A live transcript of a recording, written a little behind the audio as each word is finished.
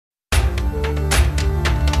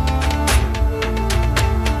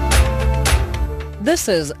This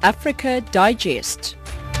is Africa Digest.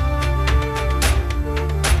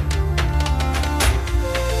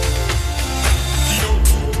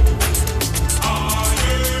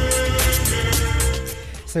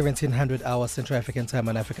 $1700 Central African Time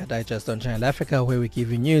on Africa Digest on Channel Africa, where we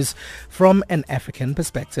give you news from an African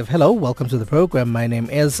perspective. Hello, welcome to the program. My name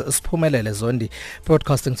is Sphumelele Zondi,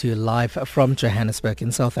 broadcasting to you live from Johannesburg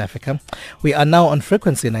in South Africa. We are now on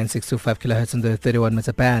frequency 9625 kHz in the 31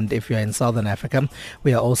 meter band if you're in Southern Africa.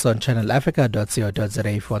 We are also on channelafrica.co.za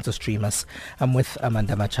if you want to stream us. I'm with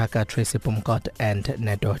Amanda Machaka, Tracy Pumkot and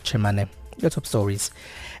Nedo Chemane. Your top stories.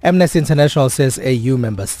 Amnesty International says AU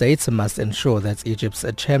member states must ensure that Egypt's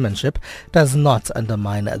chairmanship does not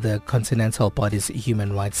undermine the continental body's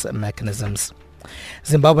human rights mechanisms.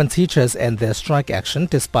 Zimbabwean teachers end their strike action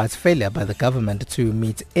despite failure by the government to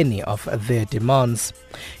meet any of their demands.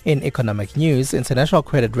 In economic news, International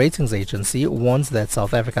Credit Ratings Agency warns that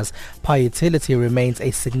South Africa's power utility remains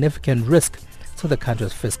a significant risk to the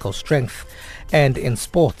country's fiscal strength. And in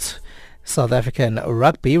sport, South African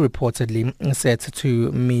Rugby reportedly set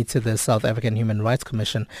to meet the South African Human Rights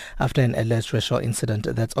Commission after an alleged racial incident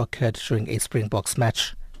that occurred during a Springboks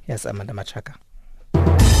match. Yes, Amanda Machaka.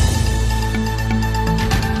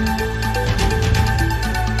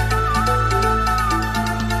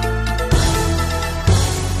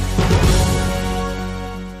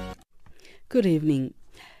 Good evening.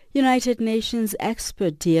 United Nations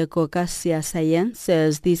expert Diego Garcia Sayen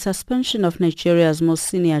says the suspension of Nigeria's most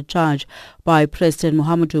senior judge by President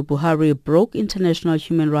Muhammadu Buhari broke international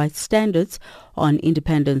human rights standards on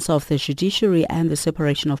independence of the judiciary and the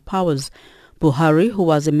separation of powers. Buhari, who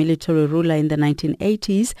was a military ruler in the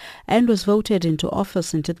 1980s and was voted into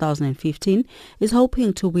office in 2015, is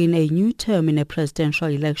hoping to win a new term in a presidential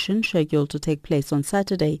election scheduled to take place on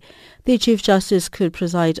Saturday. The Chief Justice could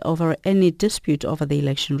preside over any dispute over the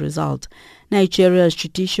election result. Nigeria's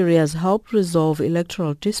judiciary has helped resolve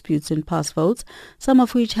electoral disputes in past votes, some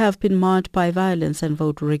of which have been marred by violence and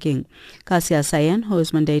vote rigging. Garcia Sayen, who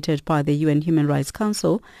is mandated by the UN Human Rights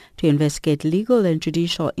Council to investigate legal and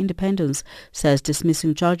judicial independence, says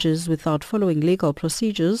dismissing judges without following legal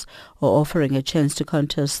procedures or offering a chance to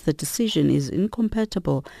contest the decision is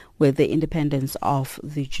incompatible with the independence of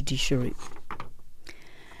the judiciary.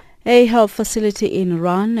 A health facility in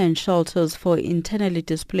Iran and shelters for internally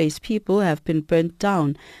displaced people have been burnt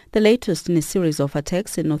down, the latest in a series of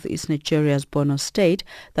attacks in northeast Nigeria's Borno state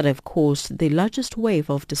that have caused the largest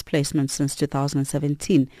wave of displacement since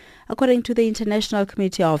 2017. According to the International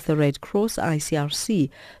Committee of the Red Cross, ICRC,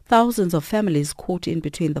 thousands of families caught in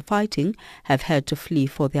between the fighting have had to flee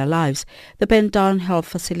for their lives. The burnt-down health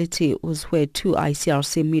facility was where two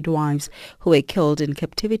ICRC midwives who were killed in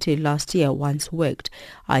captivity last year once worked.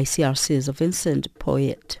 ICRC's Vincent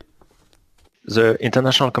Poyet. The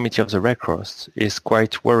International Committee of the Red Cross is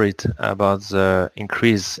quite worried about the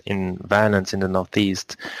increase in violence in the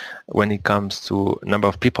Northeast when it comes to number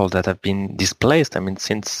of people that have been displaced. I mean,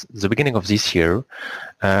 since the beginning of this year,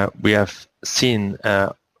 we have seen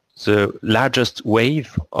the largest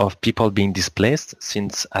wave of people being displaced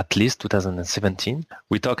since at least 2017.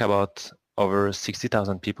 We talk about over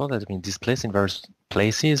 60,000 people that have been displaced in various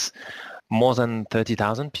places. More than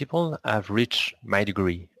 30,000 people have reached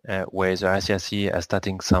Maiduguri, where the ICRC is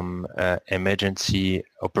starting some emergency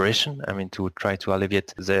operation, to try to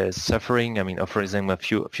alleviate the suffering, offering them a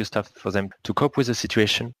few stuff for them to cope with the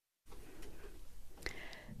situation.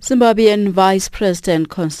 Zimbabwean Vice President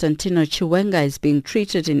Constantino Chiwenga is being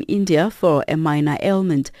treated in India for a minor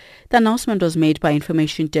ailment. The announcement was made by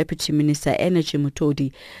Information Deputy Minister Energy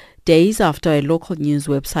Mutodi, days after a local news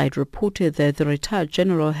website reported that the retired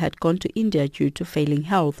general had gone to India due to failing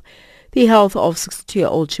health. The health of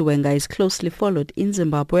 62-year-old Chiwenga is closely followed in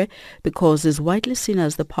Zimbabwe because he is widely seen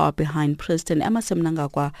as the power behind President Emmerson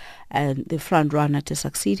Mnangagwa and the front-runner to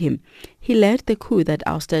succeed him. He led the coup that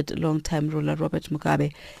ousted long-time ruler Robert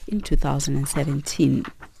Mugabe in 2017.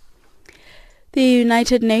 The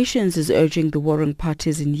United Nations is urging the warring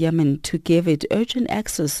parties in Yemen to give it urgent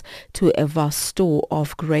access to a vast store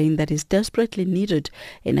of grain that is desperately needed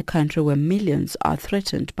in a country where millions are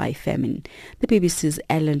threatened by famine. The BBC's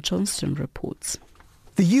Ellen Johnston reports.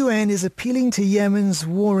 The UN is appealing to Yemen's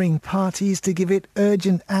warring parties to give it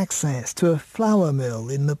urgent access to a flour mill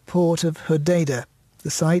in the port of Hodeidah. The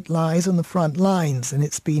site lies on the front lines and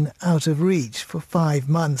it's been out of reach for 5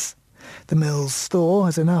 months. The mill's store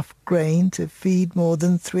has enough grain to feed more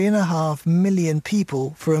than 3.5 million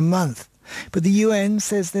people for a month. But the UN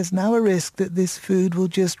says there's now a risk that this food will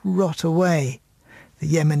just rot away. The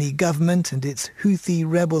Yemeni government and its Houthi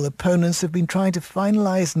rebel opponents have been trying to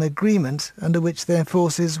finalize an agreement under which their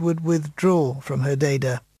forces would withdraw from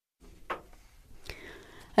Hodeidah.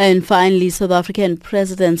 And finally, South African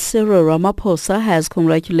President Cyril Ramaphosa has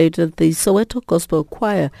congratulated the Soweto Gospel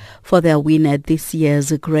Choir for their win at this year's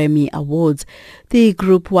Grammy Awards. The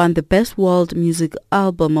group won the Best World Music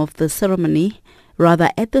Album of the ceremony,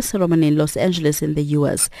 at the ceremony in Los Angeles in the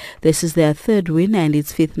U.S. This is their third win and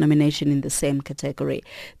its fifth nomination in the same category.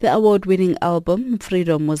 The award-winning album,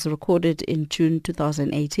 Freedom, was recorded in June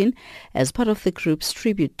 2018 as part of the group's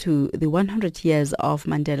tribute to the 100 years of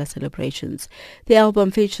Mandela celebrations. The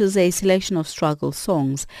album features a selection of struggle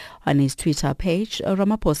songs. On his Twitter page,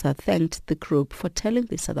 Ramaphosa thanked the group for telling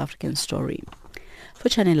the South African story. For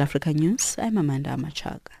Channel Africa News, I'm Amanda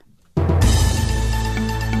Machaga.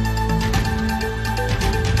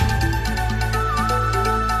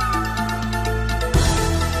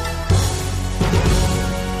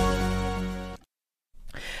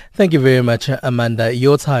 Thank you very much, Amanda.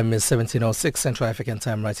 Your time is 17:06 Central African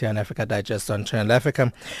Time right here on Africa Digest on Channel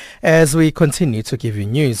Africa as we continue to give you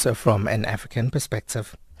news from an African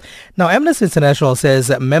perspective. Now, Amnesty International says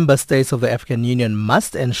that member states of the African Union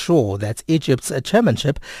must ensure that Egypt's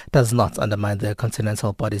chairmanship does not undermine the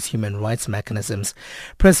continental body's human rights mechanisms.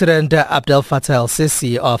 President Abdel Fattah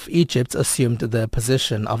el-Sisi of Egypt assumed the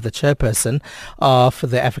position of the chairperson of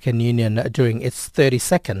the African Union during its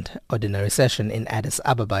 32nd ordinary session in Addis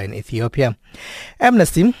Ababa in Ethiopia.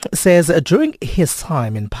 Amnesty says during his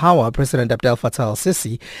time in power, President Abdel Fattah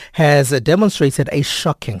el-Sisi has demonstrated a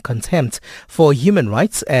shocking contempt for human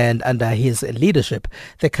rights, and under his leadership,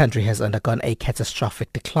 the country has undergone a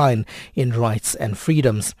catastrophic decline in rights and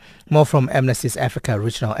freedoms. More from Amnesty's Africa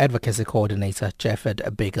Regional Advocacy Coordinator,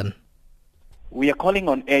 Jaffed Began. We are calling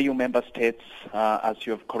on AU member states, as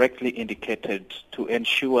you have correctly indicated, to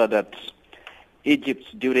ensure that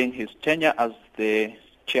Egypt, during his tenure as the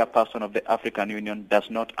chairperson of the African Union, does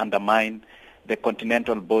not undermine the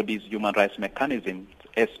continental body's human rights mechanism,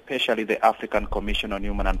 especially the African Commission on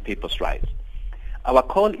Human and People's Rights. Our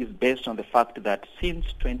call is based on the fact that since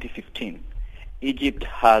 2015, Egypt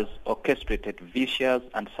has orchestrated vicious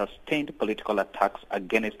and sustained political attacks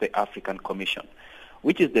against the African Commission,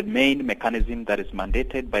 which is the main mechanism that is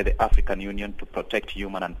mandated by the African Union to protect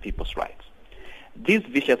human and people's rights. These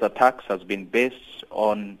vicious attacks has been based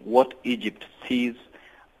on what Egypt sees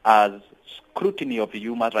as scrutiny of the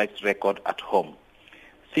human rights record at home.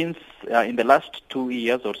 Since in the last 2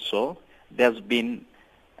 years or so, there's been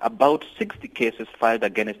about 60 cases filed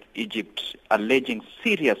against Egypt alleging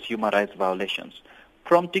serious human rights violations,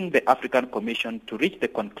 prompting the African Commission to reach the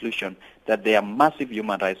conclusion that there are massive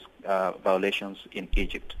human rights violations in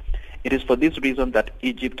Egypt. It is for this reason that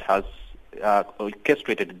Egypt has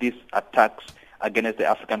orchestrated these attacks against the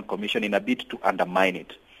African Commission in a bid to undermine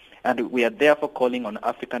it. And we are therefore calling on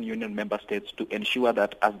African Union member states to ensure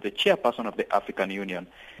that as the chairperson of the African Union,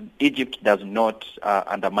 Egypt does not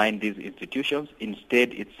undermine these institutions.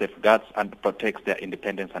 Instead, it safeguards and protects their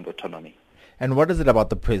independence and autonomy. And what is it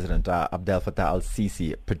about the president, Abdel Fattah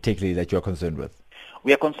el-Sisi, particularly that you're concerned with?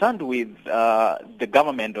 We are concerned with the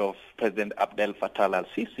government of President Abdel Fattah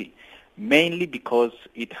el-Sisi, mainly because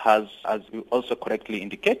it has, as you also correctly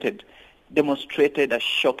indicated, demonstrated a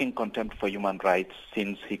shocking contempt for human rights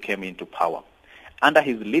since he came into power. Under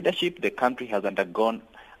his leadership, the country has undergone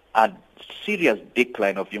a serious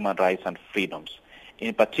decline of human rights and freedoms.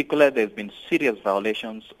 In particular, there's been serious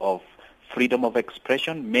violations of freedom of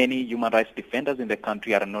expression. Many human rights defenders in the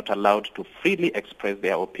country are not allowed to freely express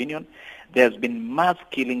their opinion. There's been mass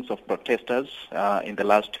killings of protesters in the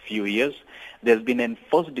last few years. There's been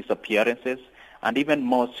enforced disappearances, and even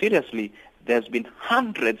more seriously, there's been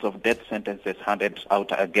hundreds of death sentences handed out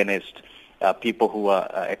against people who are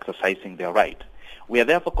exercising their right. We are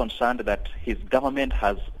therefore concerned that his government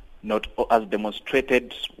has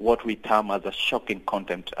demonstrated what we term as a shocking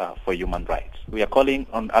contempt for human rights. We are calling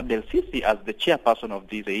on Abdel Sisi as the chairperson of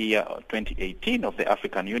this year 2018 of the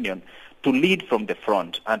African Union to lead from the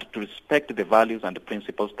front and to respect the values and the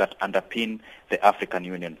principles that underpin the African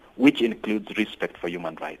Union, which includes respect for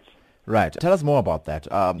human rights. Right. Tell us more about that.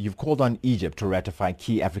 You've called on Egypt to ratify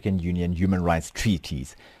key African Union human rights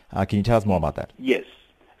treaties. Can you tell us more about that? Yes.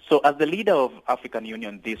 So as the leader of African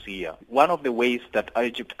Union this year, one of the ways that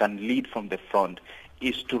Egypt can lead from the front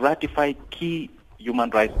is to ratify key human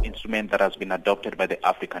rights instrument that has been adopted by the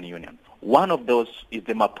African Union. One of those is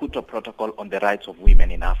the Maputo Protocol on the rights of women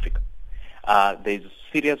in Africa. There's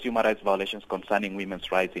serious human rights violations concerning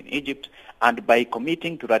women's rights in Egypt, and by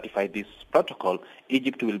committing to ratify this protocol,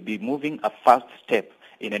 Egypt will be moving a first step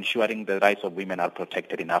in ensuring the rights of women are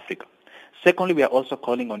protected in Africa. Secondly, we are also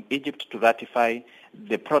calling on Egypt to ratify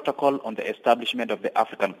the protocol on the establishment of the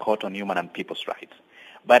African Court on Human and People's Rights.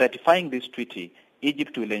 By ratifying this treaty,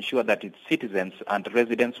 Egypt will ensure that its citizens and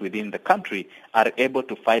residents within the country are able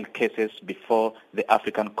to file cases before the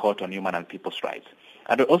African Court on Human and People's Rights.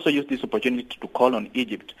 And we also use this opportunity to call on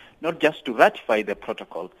Egypt not just to ratify the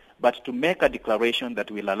protocol, but to make a declaration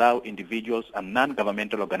that will allow individuals and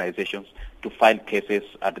non-governmental organizations to file cases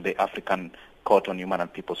at the African Court on Human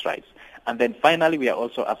and People's Rights. And then finally, we are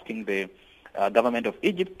also asking the government of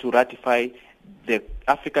Egypt to ratify the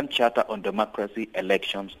African Charter on Democracy,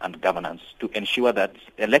 Elections and Governance to ensure that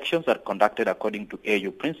elections are conducted according to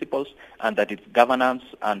AU principles and that its governance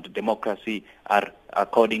and democracy are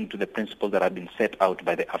according to the principles that have been set out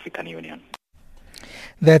by the African Union.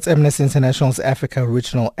 That's Amnesty International's Africa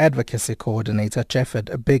Regional Advocacy Coordinator,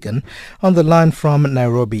 Jefford Biggin, on the line from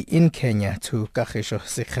Nairobi in Kenya to Kagisho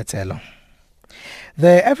Sikhetelo.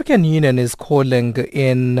 The African Union is calling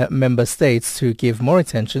in member states to give more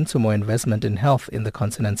attention to more investment in health in the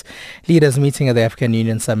continent. Leaders meeting at the African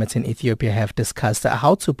Union Summit in Ethiopia have discussed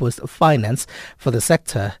how to boost finance for the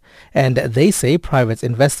sector, and they say private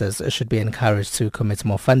investors should be encouraged to commit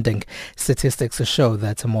more funding. Statistics show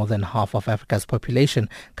that more than half of Africa's population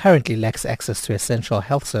currently lacks access to essential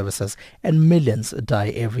health services, and millions die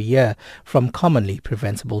every year from commonly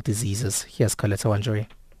preventable diseases. Here's Coletta Wanjuri.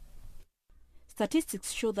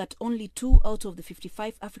 Statistics show that only 2 out of the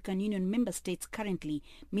 55 African Union member states currently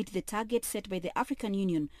meet the target set by the African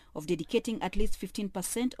Union of dedicating at least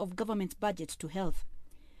 15% of government's budget to health.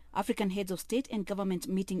 African heads of state and government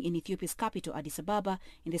meeting in Ethiopia's capital, Addis Ababa,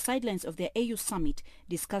 in the sidelines of their AU summit,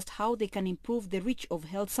 discussed how they can improve the reach of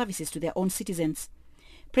health services to their own citizens.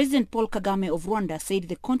 President Paul Kagame of Rwanda said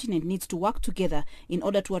the continent needs to work together in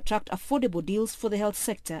order to attract affordable deals for the health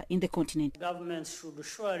sector in the continent. Governments should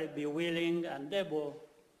surely be willing and able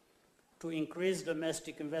to increase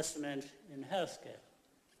domestic investment in healthcare.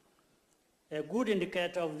 A good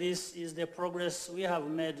indicator of this is the progress we have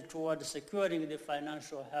made toward securing the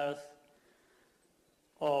financial health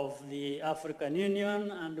of the African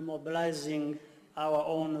Union and mobilizing our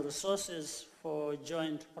own resources for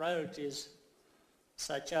joint priorities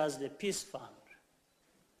such as the Peace Fund.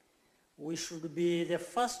 We should be the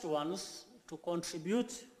first ones to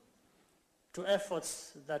contribute to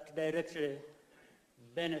efforts that directly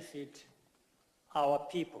benefit our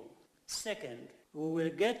people. Second, we will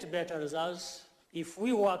get better results if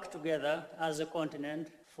we work together as a continent,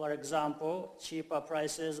 for example, cheaper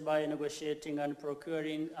prices by negotiating and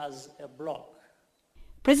procuring as a bloc.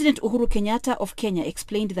 President Uhuru Kenyatta of Kenya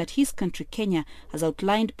explained that his country, Kenya, has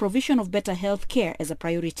outlined provision of better health care as a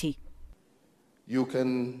priority. You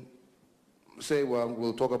can say, well,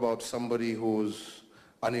 we'll talk about somebody who's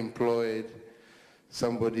unemployed,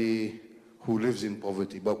 somebody who lives in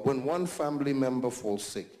poverty. But when one family member falls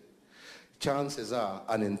sick, chances are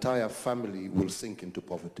an entire family will sink into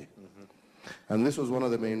poverty. And this was one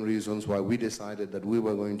of the main reasons why we decided that we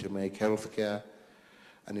were going to make healthcare,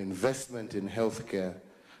 an investment in healthcare,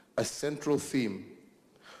 a central theme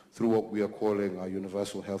through what we are calling our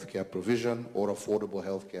universal healthcare provision or affordable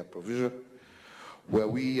healthcare provision, where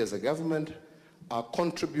we as a government are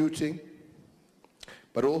contributing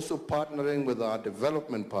but also partnering with our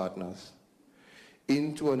development partners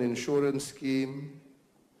into an insurance scheme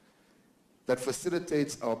that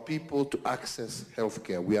facilitates our people to access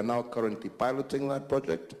healthcare. We are now currently piloting that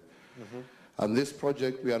project. And this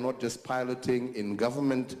project we are not just piloting in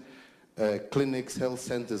government clinics, health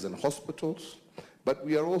centers and hospitals, but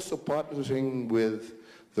we are also partnering with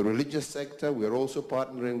the religious sector, we are also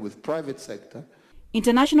partnering with private sector.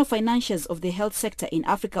 International financiers of the health sector in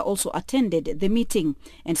Africa also attended the meeting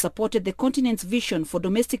and supported the continent's vision for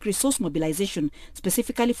domestic resource mobilization,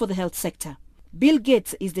 specifically for the health sector. Bill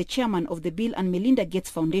Gates is the chairman of the Bill and Melinda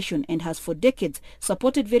Gates Foundation and has for decades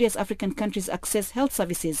supported various African countries access health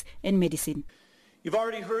services and medicine. You've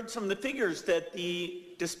already heard some of the figures that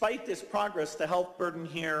despite this progress, the health burden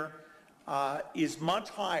here is much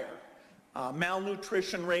higher.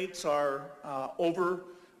 Malnutrition rates are over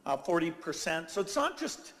 40%. So it's not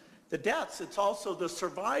just the deaths, it's also the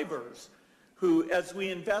survivors who, as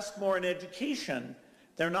we invest more in education,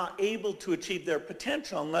 they're not able to achieve their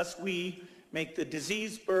potential unless we make the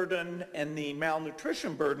disease burden and the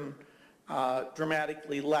malnutrition burden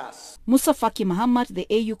dramatically less. Musa Faki Mahamat, the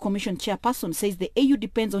AU Commission chairperson, says the AU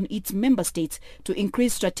depends on its member states to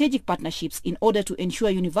increase strategic partnerships in order to ensure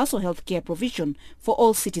universal health care provision for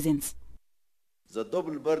all citizens. The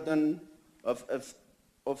double burden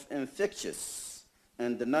of infectious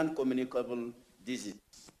and non-communicable disease.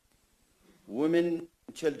 Women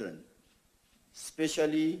and children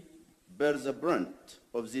especially bear the brunt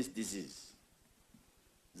of this disease.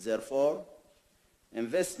 Therefore,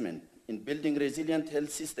 investment in building resilient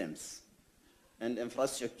health systems and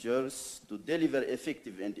infrastructures to deliver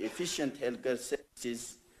effective and efficient healthcare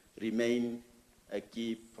services remain a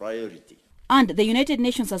key priority. And the United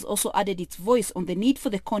Nations has also added its voice on the need for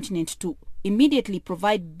the continent to immediately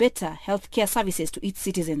provide better healthcare services to its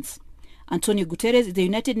citizens. Antonio Guterres is the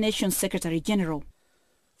United Nations Secretary General.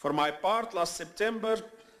 For my part, last September,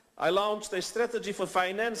 I launched a strategy for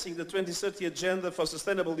financing the 2030 Agenda for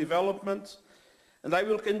Sustainable Development, and I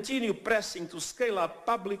will continue pressing to scale up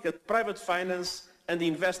public and private finance and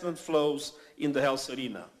investment flows in the health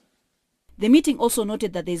arena. The meeting also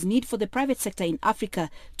noted that there is need for the private sector in Africa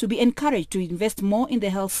to be encouraged to invest more in the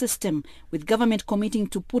health system, with government committing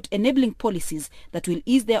to put enabling policies that will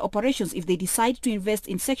ease their operations if they decide to invest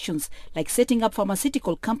in sections like setting up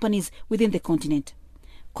pharmaceutical companies within the continent.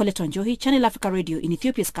 Colette Njohi, Channel Africa Radio in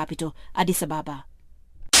Ethiopia's capital, Addis Ababa.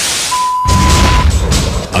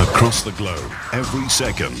 Across the globe, every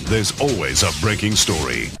second, there's always a breaking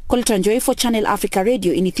story. Colette Njohi for Channel Africa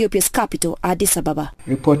Radio in Ethiopia's capital, Addis Ababa.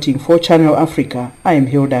 Reporting for Channel Africa, I am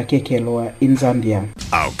Hilda Kekeloa in Zambia.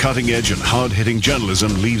 Our cutting-edge and hard-hitting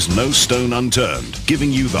journalism leaves no stone unturned,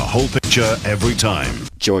 giving you the whole picture every time.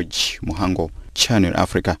 George Muhango, Channel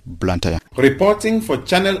Africa, Blantyre. Reporting for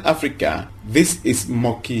Channel Africa, this is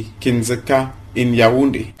Moki Kinzeka in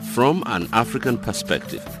Yaoundé. From an African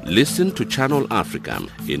perspective, listen to Channel Africa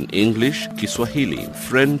in English, Kiswahili,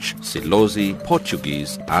 French, Silozi,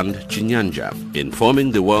 Portuguese, and Chinyanja,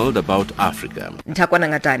 informing the world about Africa. Ntakwana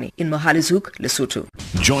Ngatani in Mohalizuk, Lesotho.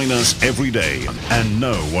 Join us every day and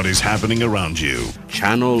know what is happening around you.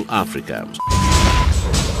 Channel Africa.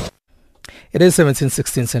 It is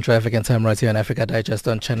 17:16 Central African Time right here on Africa Digest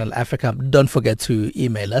on Channel Africa. Don't forget to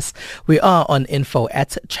email us. We are on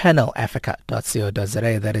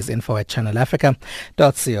info@channelafrica.co.za. That is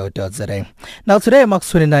info@channelafrica.co.za. Now today marks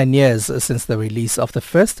 29 years since the release of the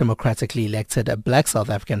first democratically elected black South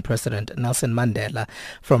African president, Nelson Mandela,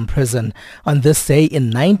 from prison. On this day in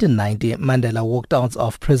 1990, Mandela walked out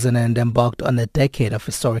of prison and embarked on a decade of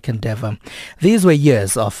historic endeavor. These were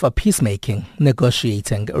years of peacemaking,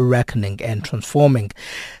 negotiating, reckoning and transforming.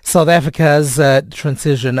 South Africa's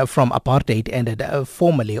transition from apartheid ended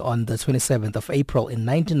formally on the 27th of April in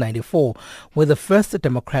 1994 with the first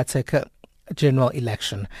democratic general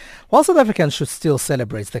election. While South Africans should still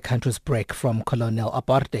celebrate the country's break from colonial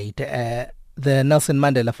apartheid, the Nelson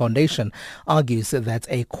Mandela Foundation argues that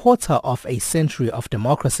a quarter of a century of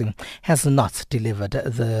democracy has not delivered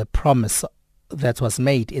the promise that was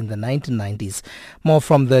made in the 1990s. More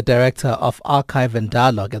from the Director of Archive and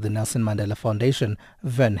Dialogue at the Nelson Mandela Foundation,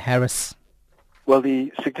 Vern Harris. Well,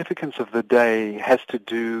 the significance of the day has to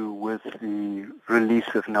do with the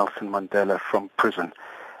release of Nelson Mandela from prison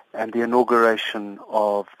and the inauguration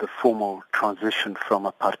of the formal transition from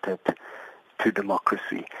apartheid to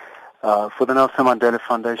democracy. For the Nelson Mandela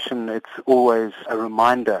Foundation, it's always a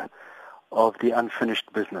reminder of the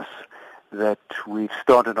unfinished business, that we've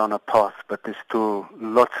started on a path, but there's still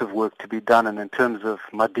lots of work to be done. And in terms of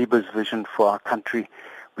Madiba's vision for our country,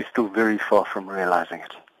 we're still very far from realizing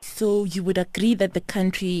it. So you would agree that the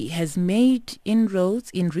country has made inroads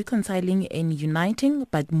in reconciling and uniting,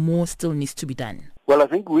 but more still needs to be done? Well, I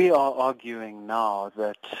think we are arguing now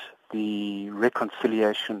that the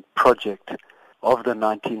reconciliation project of the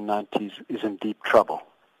 1990s is in deep trouble.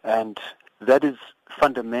 And that is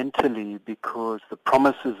fundamentally because the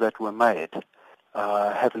promises that were made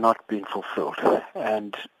have not been fulfilled,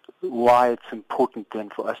 and why it's important then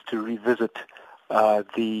for us to revisit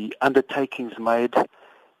the undertakings made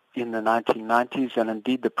in the 1990s, and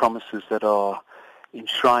indeed the promises that are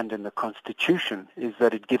enshrined in the Constitution, is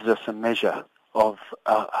that it gives us a measure of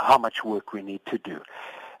how much work we need to do.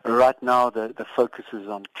 Right now the focus is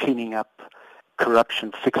on cleaning up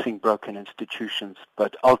corruption, fixing broken institutions,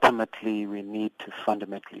 but ultimately we need to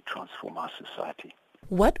fundamentally transform our society.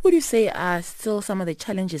 What would you say are still some of the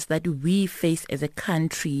challenges that we face as a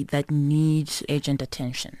country that need urgent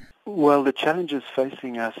attention? Well, the challenges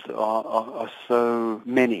facing us are so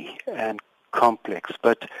many and complex,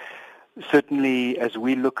 but certainly as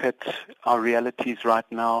we look at our realities right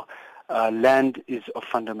now, land is of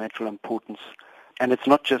fundamental importance. And it's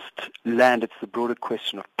not just land, it's the broader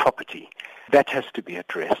question of property. That has to be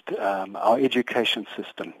addressed. Our education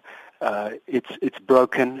system, it's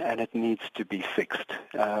broken and it needs to be fixed.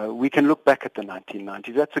 We can look back at the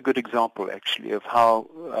 1990s. That's a good example, actually, of how,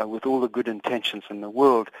 with all the good intentions in the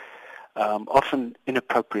world, often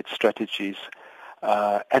inappropriate strategies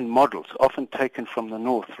and models, often taken from the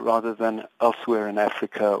north rather than elsewhere in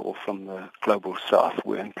Africa or from the global south,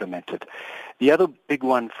 were implemented. The other big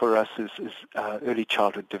one for us is early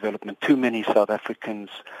childhood development. Too many South Africans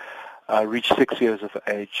reach 6 years of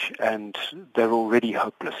age and they're already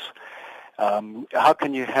hopeless. How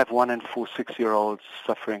can you have 1 in 4 6-year-olds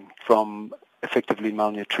suffering from effectively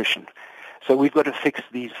malnutrition? So we've got to fix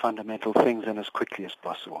these fundamental things and as quickly as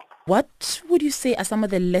possible. What would you say are some of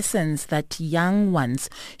the lessons that young ones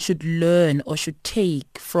should learn or should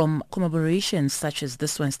take from commemorations such as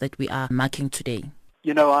this ones that we are marking today?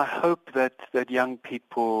 You know, I hope that young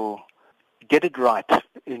people get it right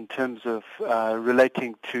in terms of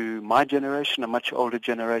relating to my generation, a much older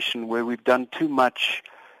generation, where we've done too much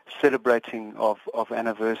celebrating of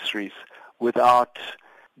anniversaries without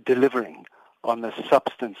delivering on the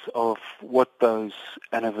substance of what those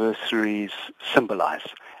anniversaries symbolize.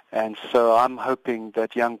 And so I'm hoping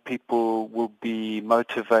that young people will be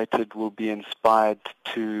motivated, will be inspired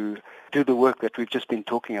to do the work that we've just been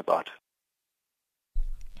talking about.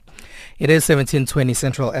 It is 17:20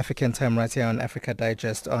 Central African Time right here on Africa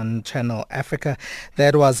Digest on Channel Africa.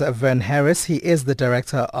 That was Vern Harris. He is the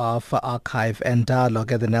Director of Archive and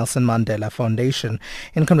Dialogue at the Nelson Mandela Foundation,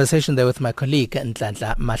 in conversation there with my colleague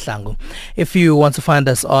Nhlanhla Mahlangu. If you want to find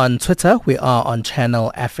us on Twitter, we are on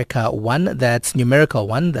Channel Africa 1. That's numerical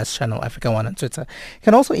 1. That's Channel Africa 1 on Twitter. You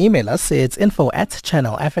can also email us. It's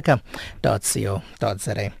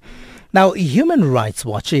info@channelafrica.co.za. Now, Human Rights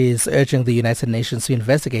Watch is urging the United Nations to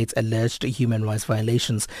investigate alleged human rights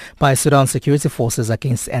violations by Sudan security forces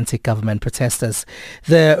against anti-government protesters.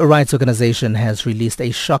 The rights organization has released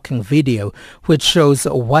a shocking video which shows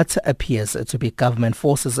what appears to be government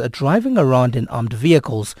forces driving around in armed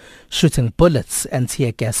vehicles, shooting bullets and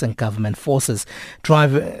tear-gassing government forces,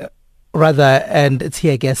 and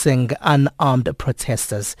tear-gassing unarmed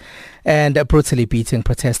protesters and brutally beating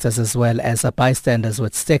protesters as well as bystanders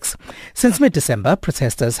with sticks. Since mid-December,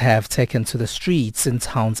 protesters have taken to the streets in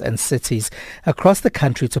towns and cities across the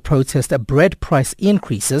country to protest bread price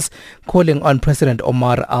increases, calling on President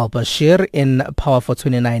Omar al-Bashir, in power for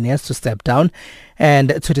 29 years, to step down.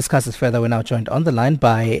 And to discuss this further, we're now joined on the line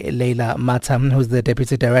by Leila Matam, who's the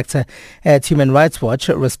Deputy Director at Human Rights Watch,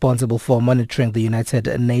 responsible for monitoring the United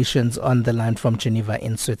Nations, on the line from Geneva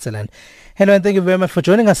in Switzerland. Hello, and thank you very much for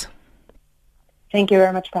joining us. Thank you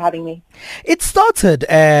very much for having me. It started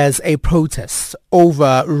as a protest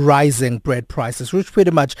over rising bread prices, which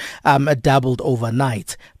pretty much doubled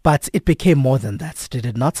overnight, but it became more than that, did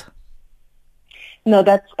it not? No,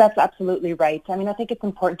 that's absolutely right. I mean, I think it's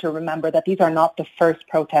important to remember that these are not the first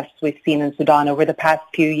protests we've seen in Sudan. Over the past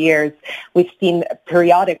few years, we've seen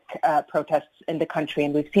periodic protests in the country,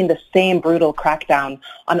 and we've seen the same brutal crackdown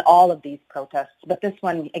on all of these protests. But this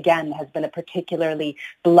one, again, has been a particularly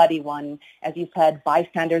bloody one. As you said,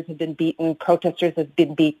 bystanders have been beaten, protesters have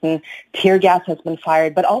been beaten, tear gas has been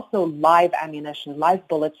fired, but also live ammunition, live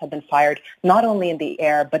bullets have been fired, not only in the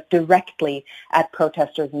air, but directly at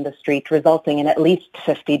protesters in the street, resulting in at least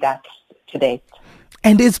 50 deaths to date.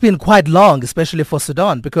 And it's been quite long, especially for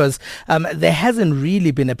Sudan, because there hasn't really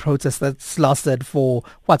been a protest that's lasted for,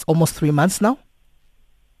 almost 3 months now?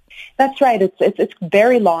 That's right. It's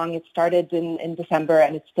very long. It started in December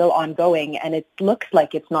and it's still ongoing, and it looks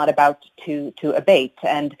like it's not about to abate.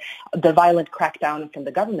 And the violent crackdown from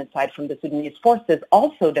the government side, from the Sudanese forces,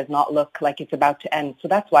 also does not look like it's about to end. So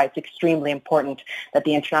that's why it's extremely important that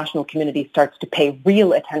the international community starts to pay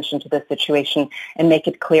real attention to this situation and make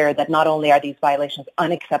it clear that not only are these violations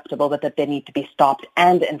unacceptable, but that they need to be stopped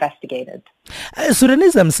and investigated.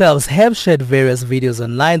 Sudanese themselves have shared various videos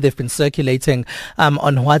online. They've been circulating on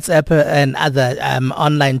WhatsApp and other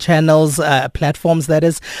online channels, platforms, that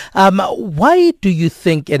is. Why do you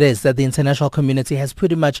think it is that the international community has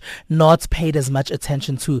pretty much not paid as much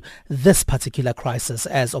attention to this particular crisis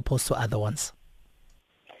as opposed to other ones?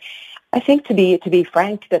 I think, to be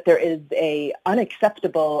frank, that there is a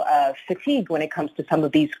unacceptable fatigue when it comes to some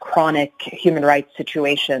of these chronic human rights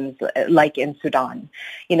situations, like in Sudan.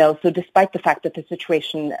 You know, so despite the fact that the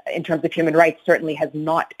situation in terms of human rights certainly has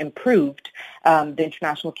not improved, the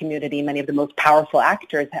international community, many of the most powerful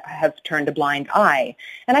actors, have turned a blind eye.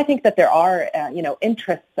 And I think that there are,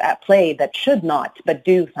 interests at play that should not, but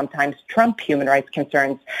do sometimes trump human rights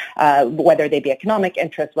concerns, whether they be economic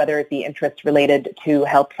interests, whether it be interests related to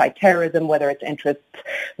help fight terrorism, whether it's interests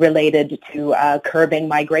related to curbing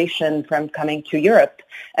migration from coming to Europe,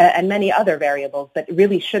 and many other variables that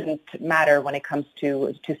really shouldn't matter when it comes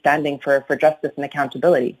to standing for justice and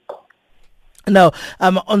accountability. Now,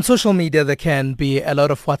 on social media, there can be a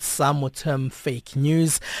lot of what some would term fake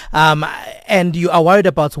news, and you are worried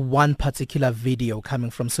about one particular video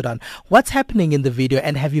coming from Sudan. What's happening in the video,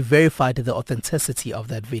 and have you verified the authenticity of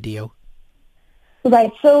that video?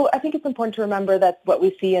 Right. So I think it's important to remember that what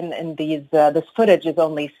we see in these this footage is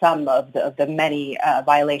only some of the many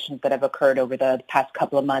violations that have occurred over the past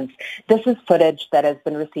couple of months. This is footage that has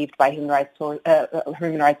been received by Human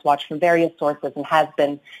Rights Watch from various sources and has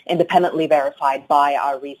been independently verified by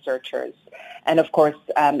our researchers. And of course,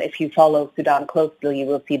 if you follow Sudan closely, you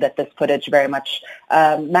will see that this footage very much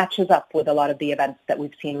matches up with a lot of the events that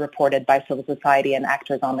we've seen reported by civil society and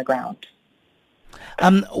actors on the ground.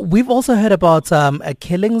 We've also heard about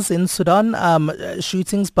killings in Sudan,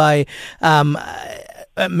 shootings by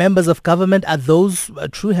members of government. Are those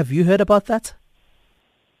true? Have you heard about that?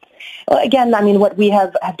 Well, again, I mean, what we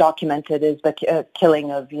have documented is the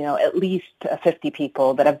killing of, at least 50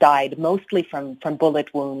 people that have died, mostly from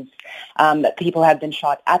bullet wounds. People have been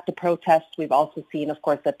shot at the protests. We've also seen, of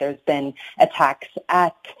course, that there's been attacks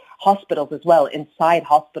at hospitals as well, inside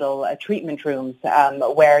hospital treatment rooms,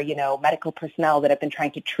 where medical personnel that have been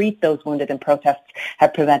trying to treat those wounded in protests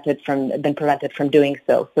have been prevented from doing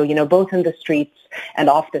so. So both in the streets and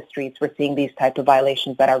off the streets, we're seeing these type of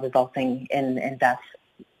violations that are resulting in death.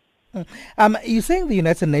 You're saying the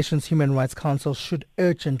United Nations Human Rights Council should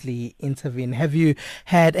urgently intervene. Have you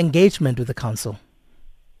had engagement with the council?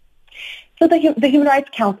 So the Human Rights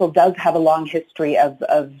Council does have a long history of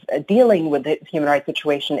dealing with the human rights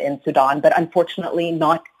situation in Sudan, but unfortunately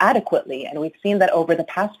not adequately. And we've seen that over the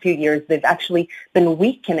past few years, they've actually been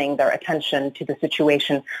weakening their attention to the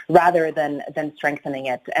situation rather than strengthening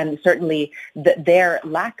it. And certainly their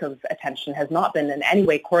lack of attention has not been in any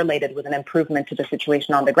way correlated with an improvement to the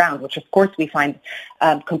situation on the ground, which of course we find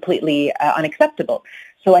completely unacceptable.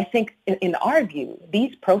 So I think, in our view,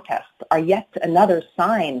 these protests are yet another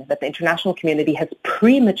sign that the international community has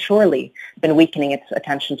prematurely been weakening its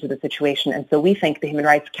attention to the situation. And so we think the Human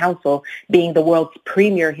Rights Council, being the world's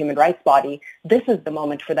premier human rights body, this is the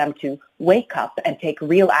moment for them to wake up and take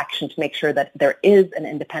real action to make sure that there is an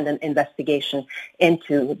independent investigation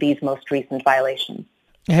into these most recent violations.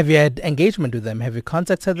 Have you had engagement with them? Have you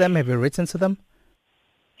contacted them? Have you written to them?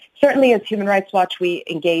 Certainly, as Human Rights Watch, we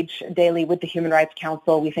engage daily with the Human Rights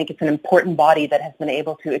Council. We think it's an important body that has been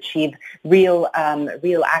able to achieve real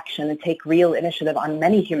action and take real initiative on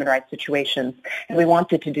many human rights situations. And we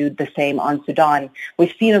wanted to do the same on Sudan.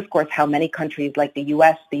 We've seen, of course, how many countries like the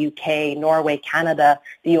U.S., the UK, Norway, Canada,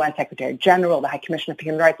 the UN Secretary General, the High Commissioner for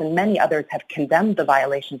Human Rights, and many others have condemned the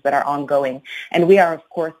violations that are ongoing. And we are, of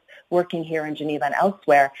course, working here in Geneva and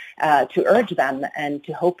elsewhere to urge them and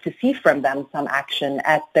to hope to see from them some action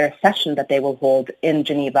at their session that they will hold in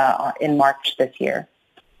Geneva in March this year.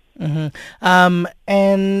 Mm-hmm.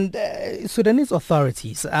 And Sudanese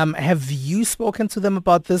authorities, have you spoken to them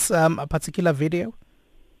about this particular video?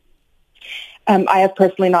 I have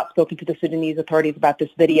personally not spoken to the Sudanese authorities about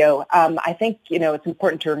this video. I think, it's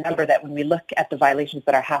important to remember that when we look at the violations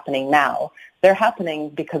that are happening now, they're happening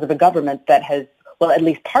because of a government that has, well, at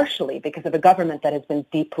least partially because of a government that has been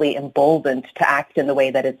deeply emboldened to act in the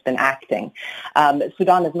way that it's been acting.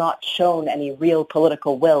 Sudan has not shown any real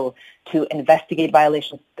political will to investigate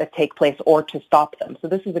violations that take place or to stop them. So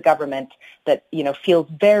this is a government that, feels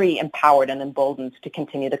very empowered and emboldened to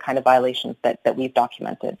continue the kind of violations that we've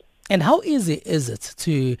documented. And how easy is it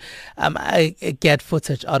to get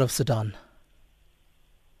footage out of Sudan?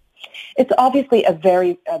 It's obviously a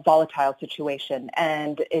very volatile situation,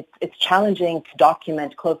 and it's challenging to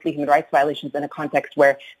document closely human rights violations in a context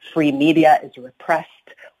where free media is repressed,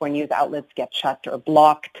 where news outlets get shut or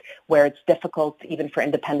blocked, where it's difficult even for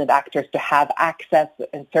independent actors to have access,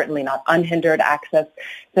 and certainly not unhindered access.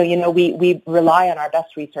 So, we rely on our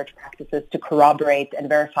best research practices to corroborate and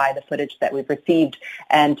verify the footage that we've received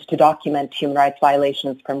and to document human rights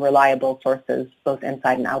violations from reliable sources, both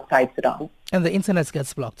inside and outside Sudan. And the internet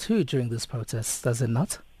gets blocked too during this protest, does it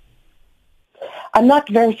not? I'm not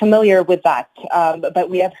very familiar with that, but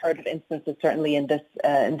we have heard of instances certainly in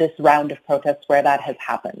this round of protests where that has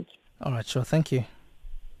happened. All right, sure. Thank you.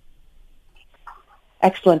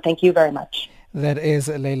 Excellent. Thank you very much. That is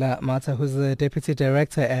Leila Mata, who's the Deputy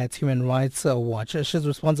Director at Human Rights Watch. She's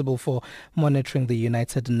responsible for monitoring the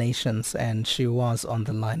United Nations, and she was on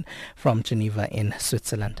the line from Geneva in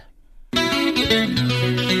Switzerland.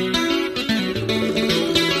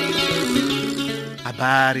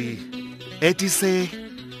 Habari etise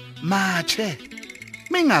mache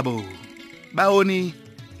mingabo baoni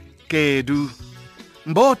kedu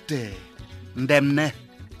mbote ndemne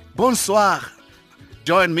bonsoir.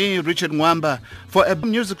 Join me, Richard Mwamba, for a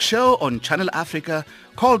music show on Channel Africa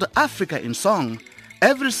called Africa in Song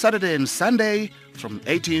every Saturday and Sunday from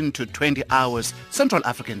 18 to 20 hours Central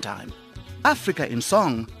African Time. Africa in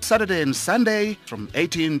Song, Saturday and Sunday from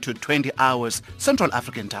 18 to 20 hours Central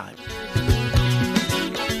African Time.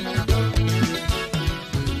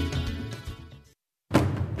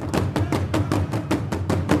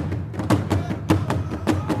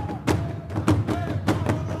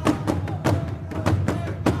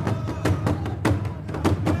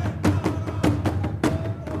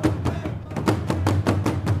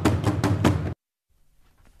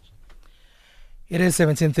 It is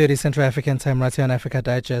 17:30 Central African Time right here on Africa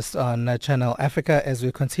Digest on Channel Africa as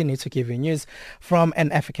we continue to give you news from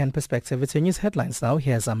an African perspective. It's your news headlines now.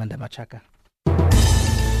 Here's Amanda Machaka.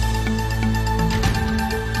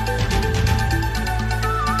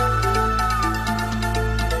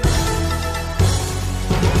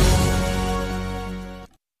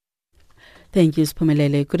 Thank you,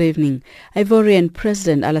 Spumelele. Good evening. Ivorian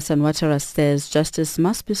President Alassane Ouattara says justice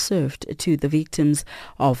must be served to the victims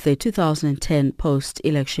of the 2010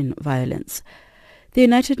 post-election violence. The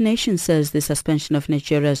United Nations says the suspension of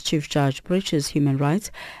Nigeria's chief judge breaches human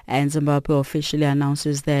rights, and Zimbabwe officially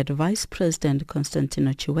announces that Vice President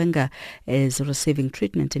Constantino Chiwenga is receiving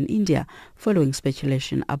treatment in India following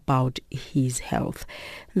speculation about his health.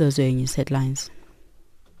 Those are your news headlines.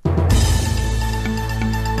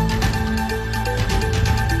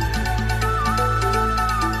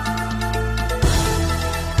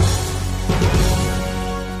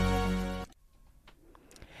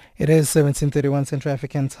 It is 17:31 Central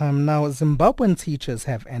African Time now. Zimbabwean teachers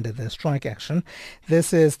have ended their strike action.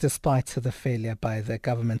 This is despite the failure by the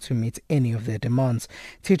government to meet any of their demands.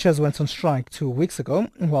 Teachers went on strike 2 weeks ago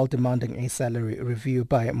while demanding a salary review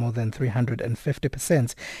by more than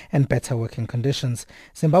 350% and better working conditions.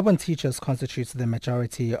 Zimbabwean teachers constitute the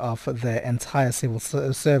majority of the entire civil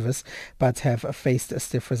service but have faced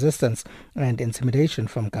stiff resistance and intimidation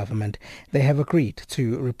from government. They have agreed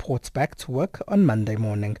to report back to work on Monday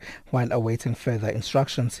morning while awaiting further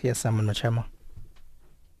instructions. Here's Simon Machema.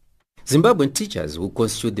 Zimbabwean teachers, who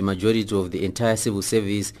constitute the majority of the entire civil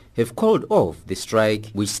service, have called off the strike,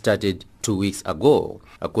 which started 2 weeks ago.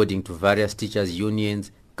 According to various teachers'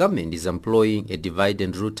 unions, government is employing a divide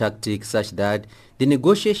and rule tactic such that the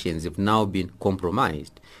negotiations have now been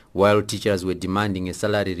compromised. While teachers were demanding a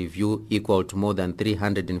salary review equal to more than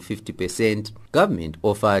 350%, government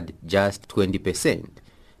offered just 20%.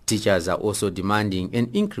 Teachers are also demanding an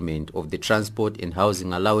increment of the transport and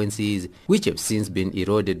housing allowances, which have since been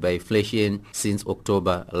eroded by inflation since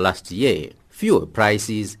October last year. Fuel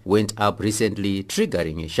prices went up recently,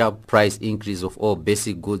 triggering a sharp price increase of all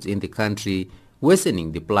basic goods in the country,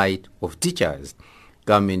 worsening the plight of teachers.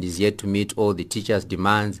 Government is yet to meet all the teachers'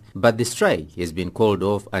 demands, but the strike has been called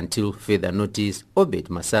off until further notice, Obed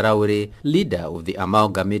Masaraure, leader of the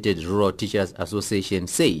Amalgamated Rural Teachers Association,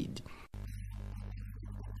 said.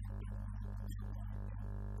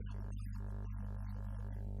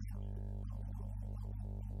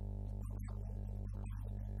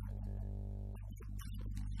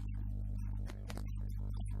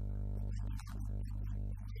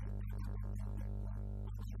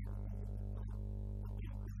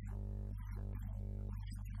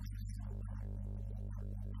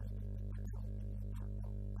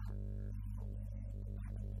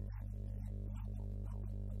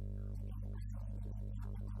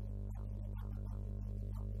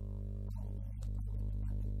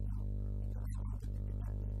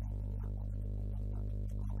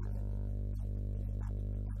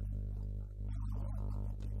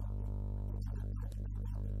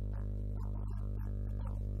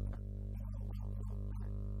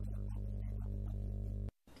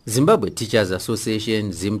 Zimbabwe Teachers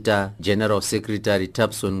Association ZIMTA General Secretary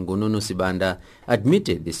Tapson Gununu Sibanda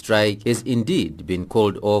admitted the strike has indeed been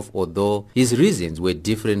called off, although his reasons were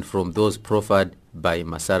different from those proffered by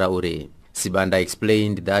Masaraure. Sibanda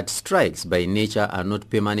explained that strikes by nature are not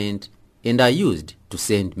permanent and are used to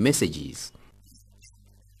send messages.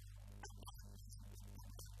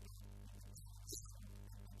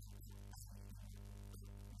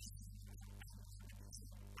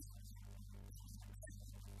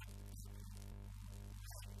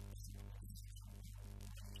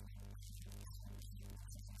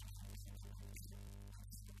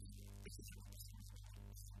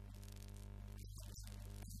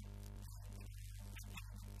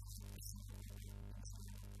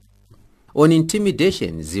 On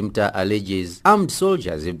intimidation, ZIMTA alleges armed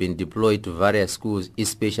soldiers have been deployed to various schools,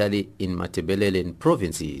 especially in Matabeleland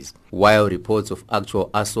provinces. While reports of actual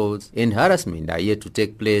assaults and harassment are yet to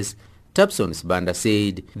take place, Tapson Sibanda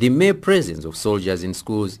said the mere presence of soldiers in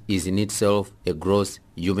schools is in itself a gross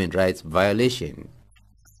human rights violation.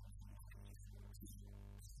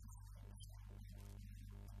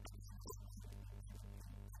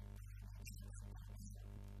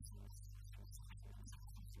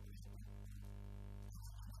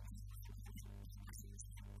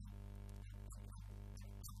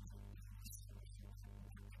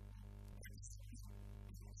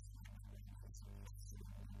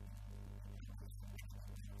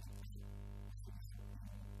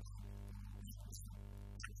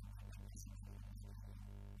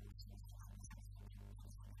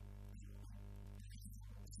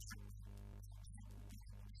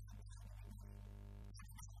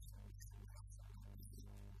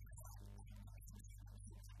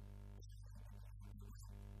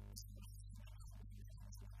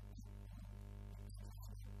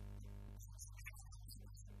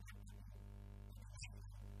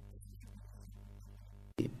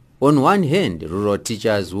 On one hand, rural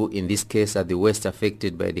teachers, who in this case are the worst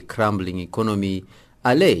affected by the crumbling economy,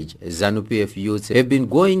 allege ZANU-PF youths have been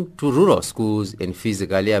going to rural schools and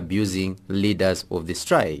physically abusing leaders of the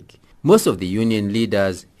strike. Most of the union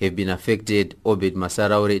leaders have been affected, Obed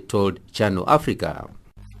Masaraure told Channel Africa.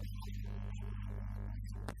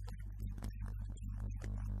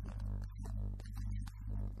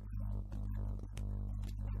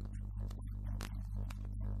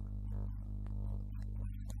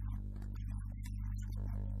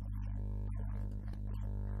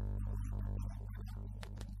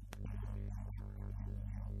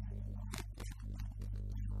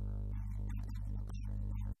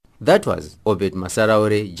 That was Obed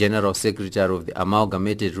Masaraure, General Secretary of the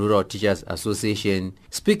Amalgamated Rural Teachers Association,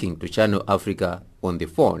 speaking to Channel Africa on the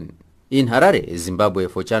phone. In Harare, Zimbabwe,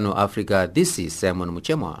 for Channel Africa, this is Simon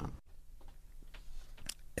Muchemwa.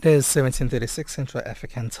 It is 17:36 Central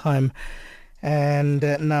African Time. And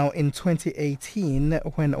now in 2018,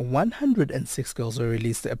 when 106 girls were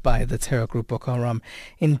released by the terror group Boko Haram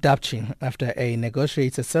in Dapchi after a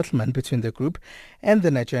negotiated settlement between the group and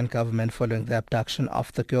the Nigerian government following the abduction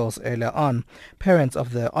of the girls earlier on. Parents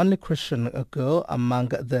of the only Christian girl among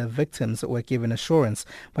the victims were given assurance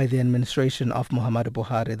by the administration of Muhammadu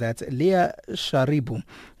Buhari that Leah Sharibu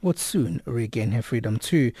would soon regain her freedom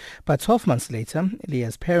too. But 12 months later,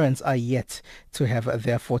 Leah's parents are yet to have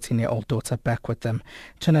their 14-year-old daughter back with them.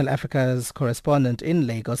 Channel Africa's correspondent in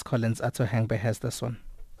Lagos, Collins Atohengbe, has this one.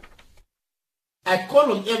 I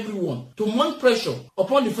call on everyone to mount pressure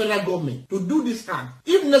upon the federal government to do this hard,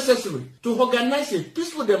 if necessary, to organize a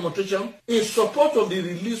peaceful demonstration in support of the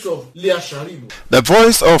release of Leah Sharibu. The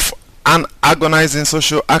voice of an agonizing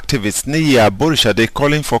social activist, Niya Borishade,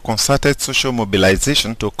 calling for concerted social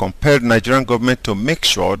mobilization to compel the Nigerian government to make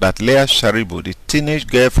sure that Leah Sharibu, the teenage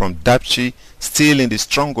girl from Dapchi, still in the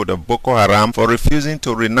stronghold of Boko Haram for refusing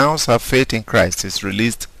to renounce her faith in Christ, is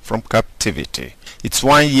released from captivity. It's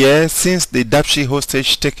 1 year since the Dapchi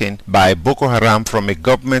hostage taken by Boko Haram from a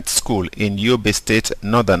government school in Yobe State,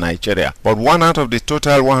 northern Nigeria. But one out of the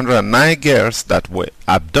total 109 girls that were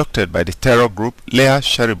abducted by the terror group, Leah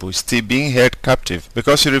Sharibu, is still being held captive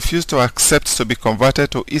because she refused to accept to be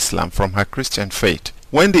converted to Islam from her Christian faith.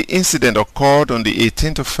 When the incident occurred on the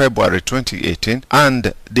 18th of February 2018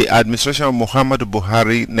 and the administration of Muhammadu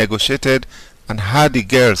Buhari negotiated and had the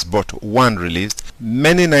girls but one released,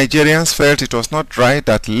 many Nigerians felt it was not right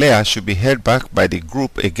that Leah should be held back by the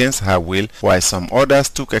group against her will, while some others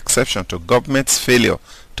took exception to government's failure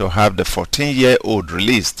to have the 14-year-old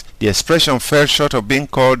released. The expression fell short of being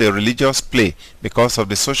called a religious play because of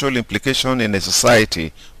the social implication in a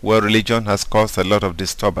society where religion has caused a lot of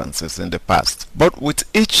disturbances in the past. But with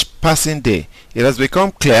each passing day, it has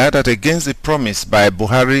become clear that against the promise by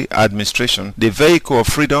Buhari administration, the vehicle of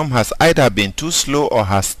freedom has either been too slow or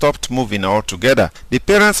has stopped moving altogether. The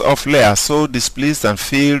parents of Leah, so displeased and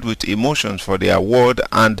filled with emotions for the award,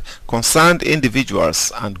 and concerned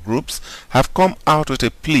individuals and groups have come out with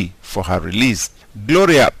a plea for her release.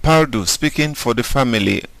 Gloria Pardu, speaking for the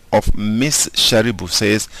family of Miss Sharibu,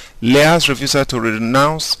 says Leah's refusal to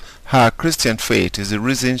renounce her Christian faith is the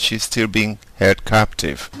reason she's still being held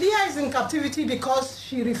captive. Leah is in captivity because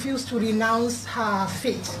she refused to renounce her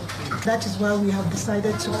faith. That is why we have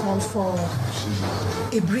decided to call for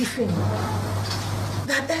a briefing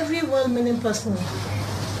that every well-meaning person,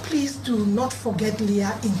 please do not forget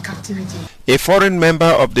Leah in captivity. A foreign member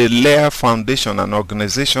of the Leah Foundation, an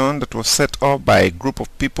organization that was set up by a group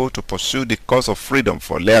of people to pursue the cause of freedom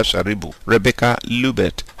for Leah Sharibu, Rebecca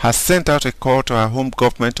Lubert, has sent out a call to her home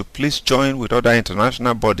government to please join with other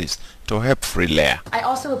international bodies to help free Leah. I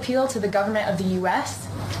also appeal to the government of the U.S.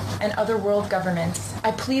 and other world governments.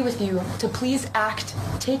 I plead with you to please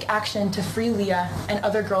take action to free Leah and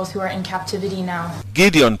other girls who are in captivity now.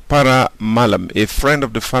 Gideon Para Malam, a friend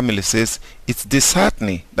of the family, says it's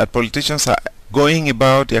disheartening that politicians are going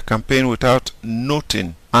about their campaign without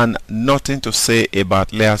noting and nothing to say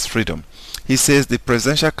about Leah's freedom. He says the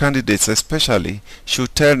presidential candidates especially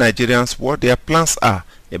should tell Nigerians what their plans are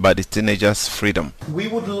about the teenagers' freedom. We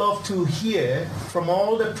would love to hear from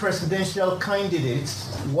all the presidential candidates,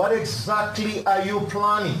 what exactly are you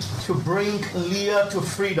planning to bring Leah to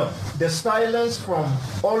freedom? The silence from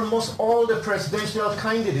almost all the presidential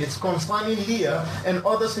candidates concerning Leah and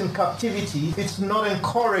others in captivity, it's not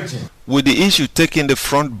encouraging. With the issue taking the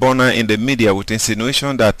front burner in the media with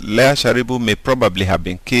insinuation that Leah Sharibu may probably have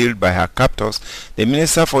been killed by her captors, the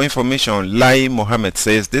Minister for Information, Lai Mohammed,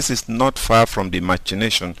 says this is not far from the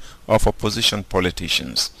machination of opposition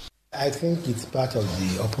politicians. I think it's part of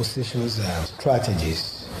the opposition's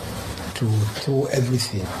strategies to throw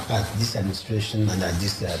everything at this administration and at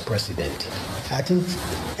this president. I think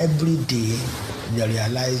every day they are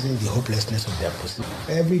realizing the hopelessness of their position.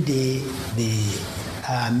 Every day they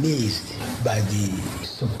are amazed by the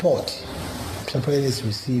support President is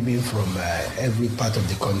receiving from every part of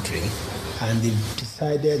the country, and they've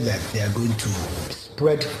decided that they are going to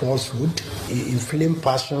spread falsehood, inflame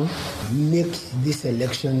passion, make this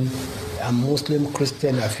election a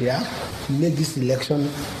Muslim-Christian affair, make this election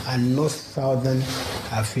a North-Southern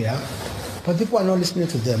affair. But people are not listening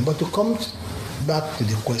to them. But to come back to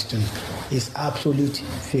the question, it's absolute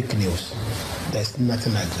fake news. There's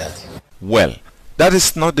nothing like that. Well, that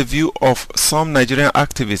is not the view of some Nigerian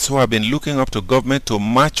activists who have been looking up to government to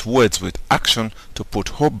match words with action to put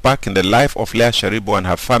hope back in the life of Leah Sharibu and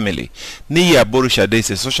her family. Niya Borishade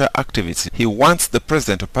is a social activist. He wants the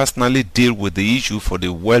president to personally deal with the issue for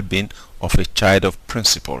the well-being of a child of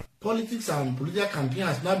principle. Politics and political campaign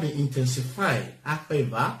has now been intensified.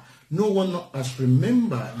 However, no one has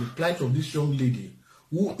remembered the plight of this young lady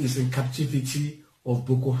who is in captivity of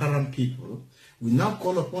Boko Haram people. We now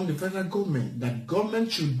call upon the federal government that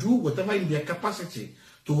government should do whatever in their capacity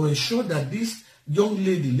to ensure that this young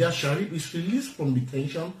lady, Leah Sharibu, is released from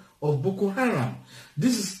detention of Boko Haram.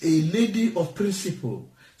 This is a lady of principle.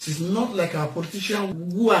 She's not like our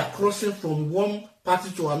politicians who are crossing from one party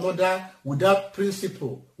to another without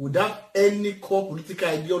principle, without any core political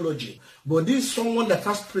ideology. But this is someone that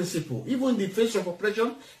has principle. Even in the face of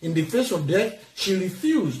oppression, in the face of death, she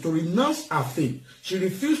refused to renounce her faith. She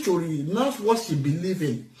refused to renounce what she believed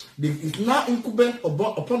in. It's now incumbent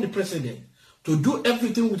upon the president to do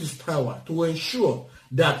everything with his power to ensure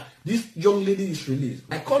that this young lady is released.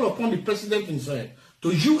 I call upon the president himself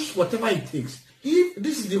to use whatever it takes. If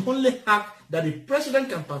this is the only act that the president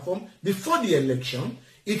can perform before the election,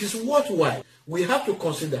 it is worthwhile. We have to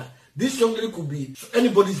consider this young lady could be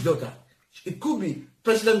anybody's daughter. It could be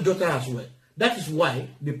president's daughter as well. That is why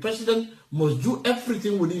the president must do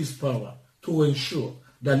everything within his power to ensure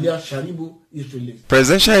that Leah Sharibu is released.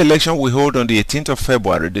 Presidential election will hold on the 18th of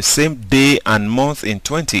February, the same day and month in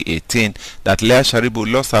 2018 that Leah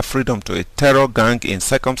Sharibu lost her freedom to a terror gang in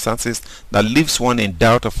circumstances that leaves one in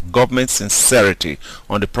doubt of government sincerity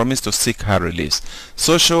on the promise to seek her release.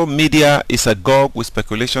 Social media is agog with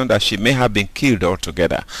speculation that she may have been killed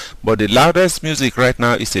altogether. But the loudest music right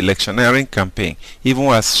now is the electioneering campaign, even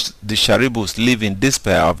as the Sharibus live in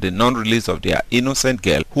despair of the non-release of their innocent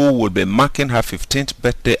girl who will be marking her 15th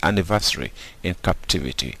birthday anniversary in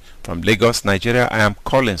captivity. From Lagos, Nigeria, I am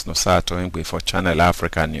Collins Nosato Ngwe for Channel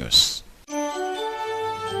Africa News.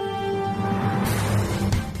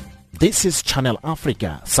 This is Channel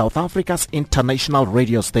Africa, South Africa's international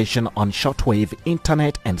radio station on shortwave,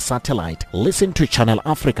 internet and satellite. Listen to Channel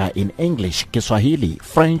Africa in English, Kiswahili,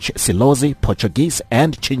 French, Silozi, Portuguese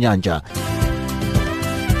and Chinyanja.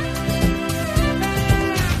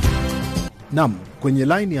 Nam, kwenye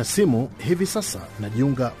line ya simu hivi sasa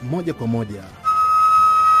najiunga moja kwa moja.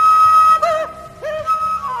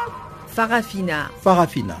 Farafina.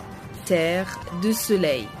 Terre de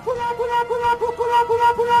soleil.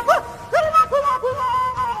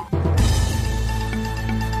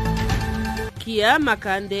 Kia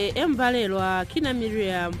Makande embalelwa kina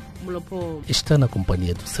Miriam Mlopo. Está na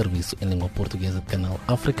companhia do serviço em língua portuguesa do Canal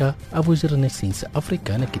África, a voz da Renascença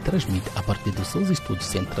Africana que transmite a partir dos seus estúdios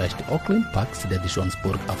centrais de Auckland Park, cidade de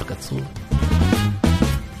Johannesburg, África do Sul.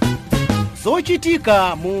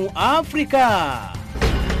 Zochitika mu África.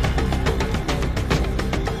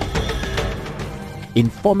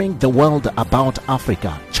 Informing the world about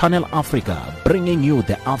Africa, Channel Africa, bringing you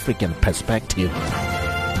the African perspective.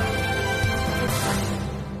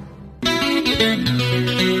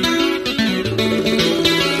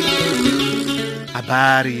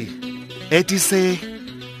 Habari etise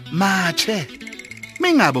mache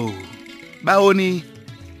mingabo baoni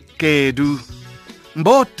kedu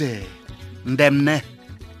mbote ndemne.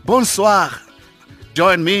 Bonsoir.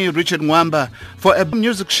 Join me, Richard Mwamba, for a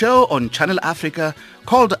music show on Channel Africa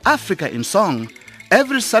called Africa in Song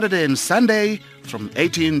every Saturday and Sunday from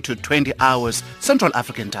 18 to 20 hours Central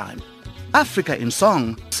African Time. Africa in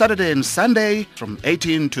Song, Saturday and Sunday from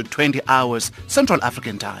 18 to 20 hours Central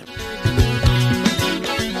African Time.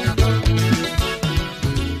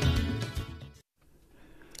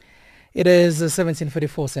 It is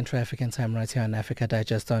 17:44 Central African Time right here on Africa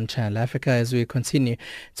Digest on Channel Africa as we continue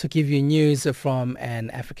to give you news from an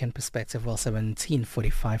African perspective. Well,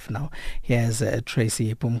 17:45 now. Here's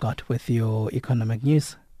Tracy Bumgott with your economic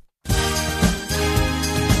news.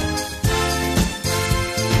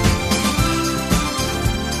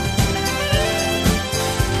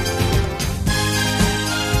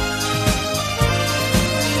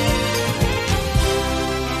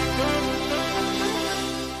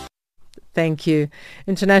 Thank you.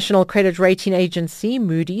 International credit rating agency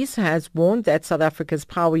Moody's has warned that South Africa's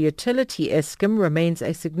power utility Eskom remains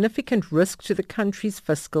a significant risk to the country's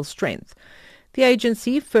fiscal strength. The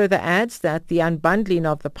agency further adds that the unbundling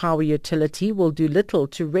of the power utility will do little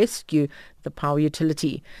to rescue the power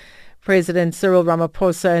utility. President Cyril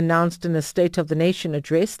Ramaphosa announced in a State of the Nation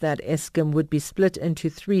address that Eskom would be split into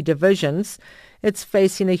 3 divisions. It's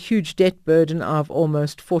facing a huge debt burden of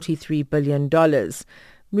almost $43 billion.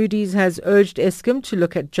 Moody's has urged Eskom to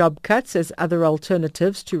look at job cuts as other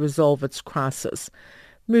alternatives to resolve its crisis.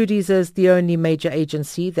 Moody's is the only major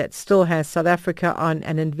agency that still has South Africa on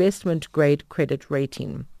an investment-grade credit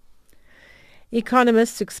rating.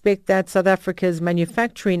 Economists expect that South Africa's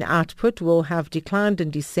manufacturing output will have declined in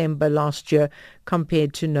December last year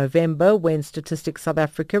compared to November, when Statistics South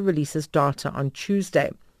Africa releases data on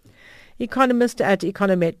Tuesday. Economist at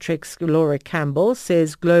Econometrics Laura Campbell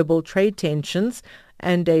says global trade tensions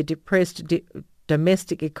and a depressed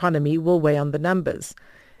domestic economy will weigh on the numbers.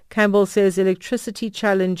 Campbell says electricity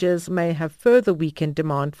challenges may have further weakened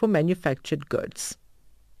demand for manufactured goods.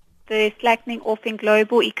 The slackening off in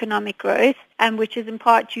global economic growth, which is in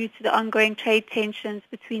part due to the ongoing trade tensions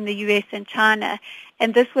between the US and China.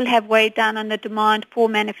 And this will have weighed down on the demand for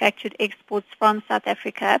manufactured exports from South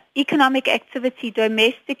Africa. Economic activity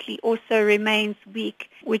domestically also remains weak,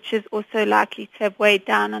 which is also likely to have weighed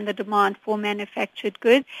down on the demand for manufactured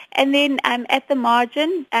goods. And then at the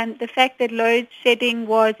margin, the fact that load shedding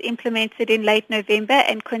was implemented in late November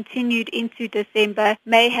and continued into December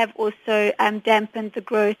may have also dampened the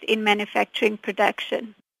growth in manufacturing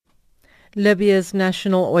production. Libya's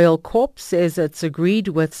National Oil Corp says it's agreed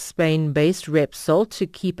with Spain-based Repsol to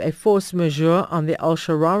keep a force majeure on the Al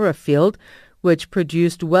Sharara field, which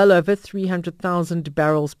produced well over 300,000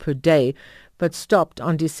 barrels per day, but stopped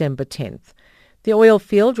on December 10th. The oil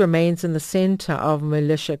field remains in the center of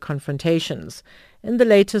militia confrontations. In the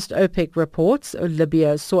latest OPEC reports,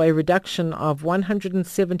 Libya saw a reduction of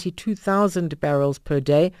 172,000 barrels per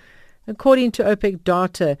day. According to OPEC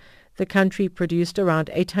data, the country produced around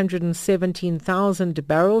 817,000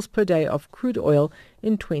 barrels per day of crude oil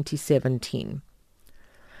in 2017.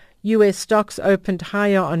 U.S. stocks opened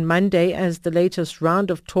higher on Monday as the latest round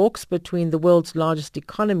of talks between the world's largest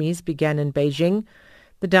economies began in Beijing.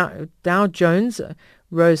 The Dow Jones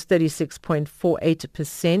rose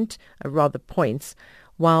 36.48%, points,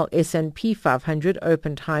 while S&P 500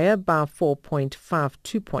 opened higher by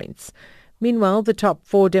 4.52 points. Meanwhile, the top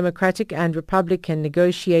 4 Democratic and Republican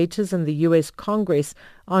negotiators in the U.S. Congress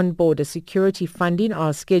on border security funding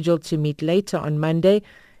are scheduled to meet later on Monday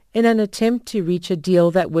in an attempt to reach a deal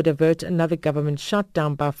that would avert another government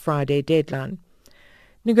shutdown by Friday deadline.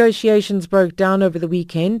 Negotiations broke down over the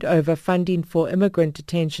weekend over funding for immigrant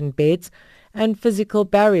detention beds and physical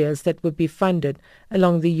barriers that would be funded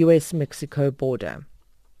along the U.S.-Mexico border.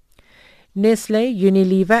 Nestle,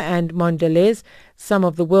 Unilever and Mondelez, some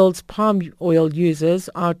of the world's palm oil users,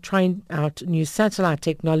 are trying out new satellite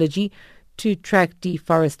technology to track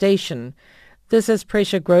deforestation. This as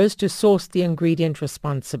pressure grows to source the ingredient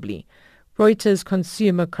responsibly. Reuters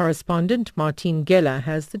consumer correspondent Martine Geller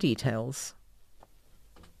has the details.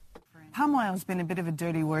 Palm oil has been a bit of a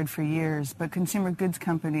dirty word for years, but consumer goods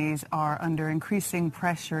companies are under increasing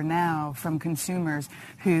pressure now from consumers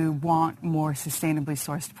who want more sustainably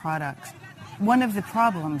sourced products. One of the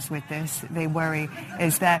problems with this, they worry,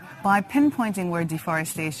 is that by pinpointing where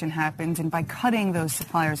deforestation happens and by cutting those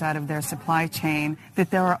suppliers out of their supply chain,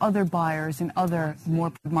 that there are other buyers in other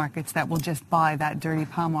more markets that will just buy that dirty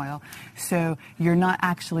palm oil. So you're not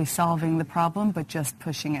actually solving the problem, but just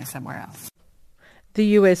pushing it somewhere else. The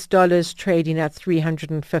US dollar is trading at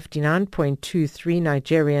 359.23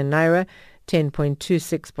 Nigerian naira,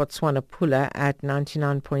 10.26 Botswana pula, at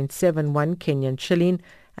 99.71 Kenyan shilling,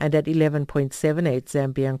 and at 11.78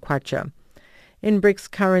 Zambian kwacha. In BRICS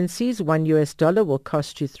currencies, $1 US will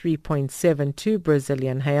cost you 3.72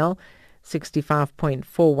 Brazilian real,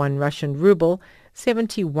 65.41 Russian ruble,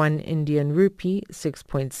 71 Indian rupee,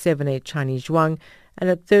 6.78 Chinese yuan, and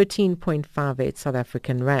at 13.58 South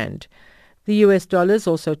African rand. The US dollar is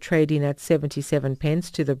also trading at 77 pence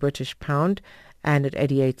to the British pound and at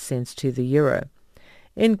 88 cents to the euro.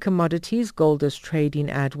 In commodities, gold is trading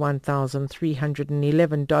at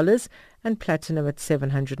 $1,311 and platinum at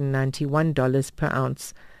 $791 per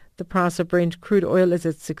ounce. The price of Brent crude oil is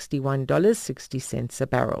at $61.60 a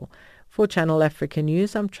barrel. For Channel Africa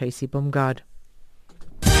News, I'm Tracy Bumgard.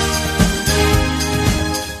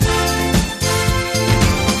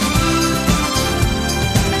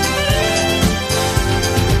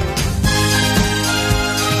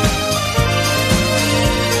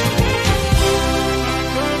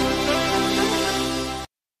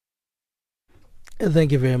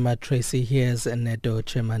 Thank you very much, Tracy. Here's Neto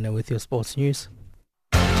Chairman with your sports news.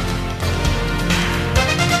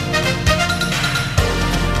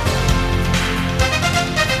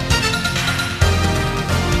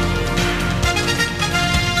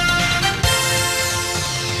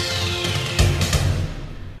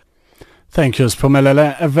 Thank you,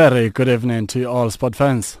 Spumelele. A very good evening to all sport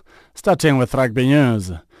fans. Starting with rugby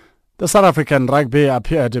news. The South African Rugby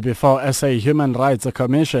appeared before SA Human Rights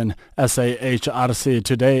Commission, SAHRC,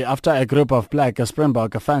 today after a group of black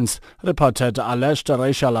Springbok fans reported alleged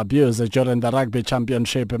racial abuse during the Rugby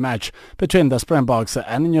Championship match between the Springboks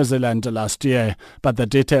and New Zealand last year, but the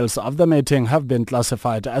details of the meeting have been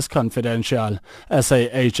classified as confidential.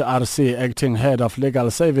 SAHRC acting head of legal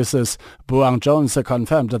services, Buang Jones,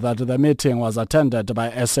 confirmed that the meeting was attended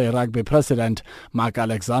by SA Rugby President Mark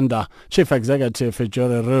Alexander, Chief Executive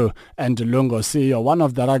Jory Roux, and Lungo CEO, one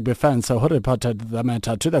of the rugby fans who reported the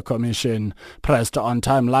matter to the commission. Pressed on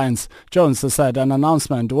timelines, Jones said an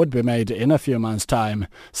announcement would be made in a few months' time.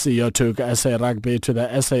 CEO took SA Rugby to the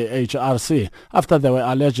SAHRC after they were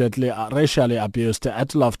allegedly racially abused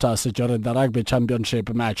at Loftus during the Rugby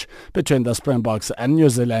Championship match between the Springboks and New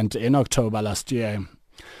Zealand in October last year.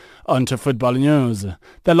 On to football news.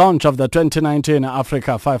 The launch of the 2019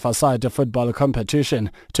 Africa Five-a-Side football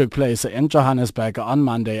competition took place in Johannesburg on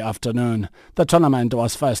Monday afternoon. The tournament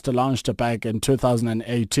was first launched back in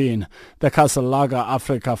 2018. The Castle Lager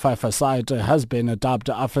Africa Five-a-Side has been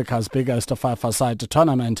dubbed Africa's biggest five-a-side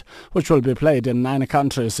tournament, which will be played in 9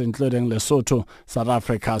 countries including Lesotho, South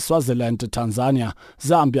Africa, Swaziland, Tanzania,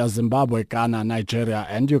 Zambia, Zimbabwe, Ghana, Nigeria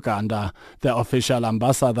and Uganda. The official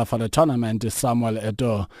ambassador for the tournament is Samuel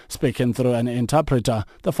Eto'o. Speaking through an interpreter,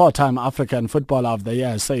 the 4-time African Footballer of the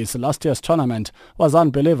Year says last year's tournament was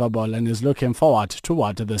unbelievable and is looking forward to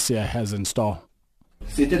what this year has in store.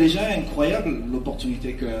 C'était déjà incroyable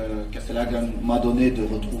l'opportunité que Castle m'a donnée de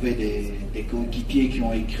retrouver des coéquipiers qui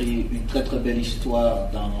ont écrit une très très belle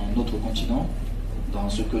histoire dans notre continent, dans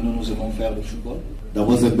ce que nous aimons faire le football. That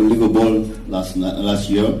was unbelievable last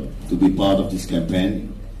year to be part of this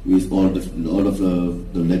campaign with all of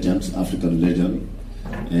the legends, African legends.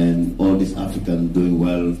 And all these Africans doing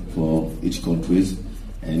well for each countries,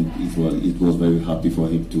 and it was very happy for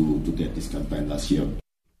him to get this campaign last year.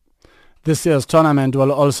 This year's tournament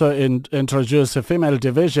will also introduce a female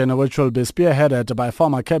division which will be spearheaded by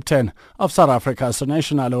former captain of South Africa's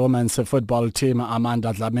national women's football team,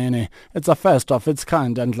 Amanda Dlamini. It's a first of its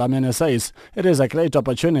kind, and Dlamini says it is a great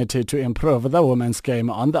opportunity to improve the women's game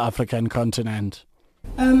on the African continent.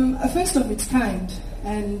 A first of its kind,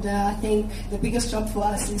 and I think the biggest job for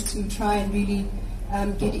us is to try and really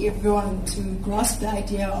get everyone to grasp the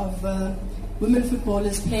idea of women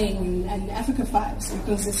footballers playing in Africa Fives,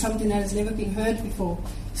 because it's something that has never been heard before.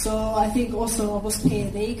 So I think also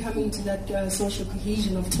they come into that social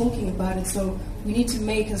cohesion of talking about it. So we need to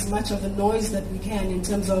make as much of a noise that we can in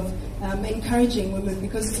terms of encouraging women,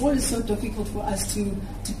 because it's always so difficult for us to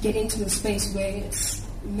get into a space where it's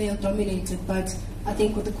male dominated. But I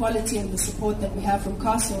think with the quality and the support that we have from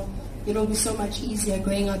Castle, it'll be so much easier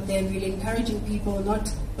going out there and really encouraging people not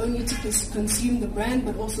only to consume the brand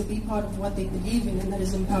but also be part of what they believe in, and that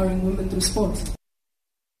is empowering women through sport.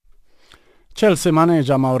 Chelsea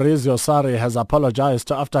manager Maurizio Sarri has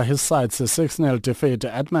apologized after his side's 6-0 defeat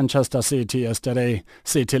at Manchester City yesterday.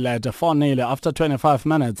 City led 4-0 after 25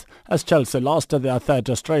 minutes as Chelsea lost their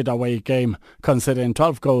third straight away game, conceding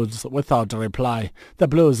 12 goals without reply. The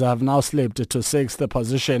Blues have now slipped to 6th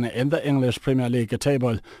position in the English Premier League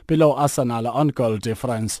table, below Arsenal on goal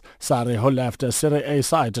difference. Sarri, who left Serie A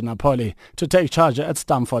side Napoli to take charge at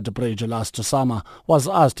Stamford Bridge last summer, was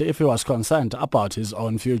asked if he was concerned about his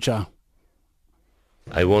own future.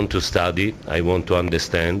 I want to study, I want to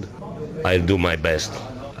understand, I'll do my best.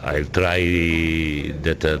 I'll try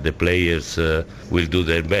that the players will do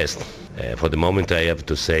their best. For the moment I have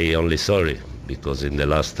to say only sorry, because in the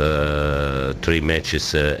last 3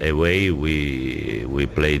 matches away we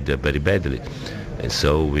played very badly, and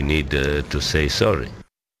so we need to say sorry.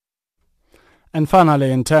 And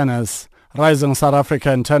finally in tennis, rising South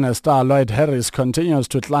African tennis star Lloyd Harris continues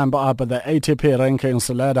to climb up the ATP rankings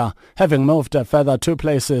ladder, having moved a further 2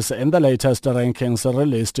 places in the latest rankings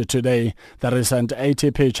released today. The recent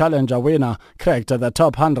ATP Challenger winner cracked the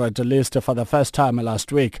top 100 list for the first time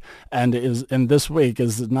last week, and is now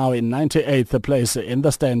in 98th place in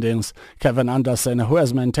the standings. Kevin Anderson, who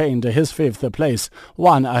has maintained his 5th place,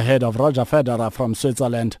 won ahead of Roger Federer from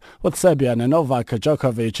Switzerland, with Serbian Novak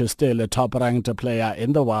Djokovic still a top-ranked player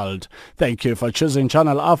in the world. Thank you for choosing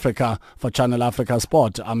Channel Africa. For Channel Africa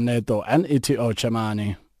Sport, I'm Neto and Ito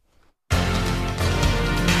Chemani.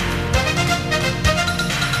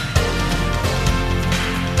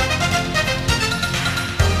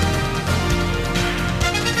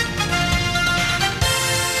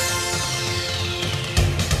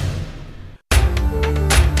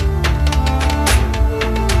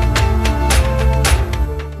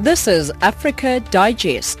 This is Africa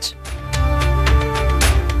Digest.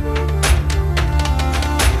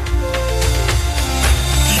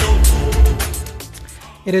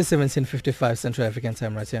 It is 17:55 Central African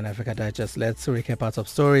Time right here on Africa Digest. Let's recap our top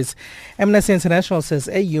stories. Amnesty International says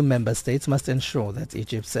AU member states must ensure that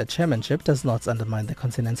Egypt's chairmanship does not undermine the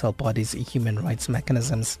continental body's human rights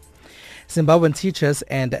mechanisms. Zimbabwean teachers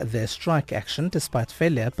end their strike action despite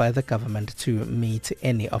failure by the government to meet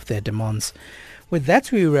any of their demands. With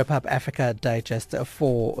that, we wrap up Africa Digest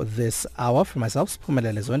for this hour. For myself,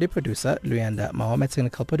 Spumelele Zondi, producer, Luyanda Mahoma,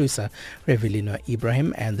 technical producer, Revelino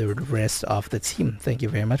Ibrahim, and the rest of the team. Thank you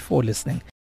very much for listening.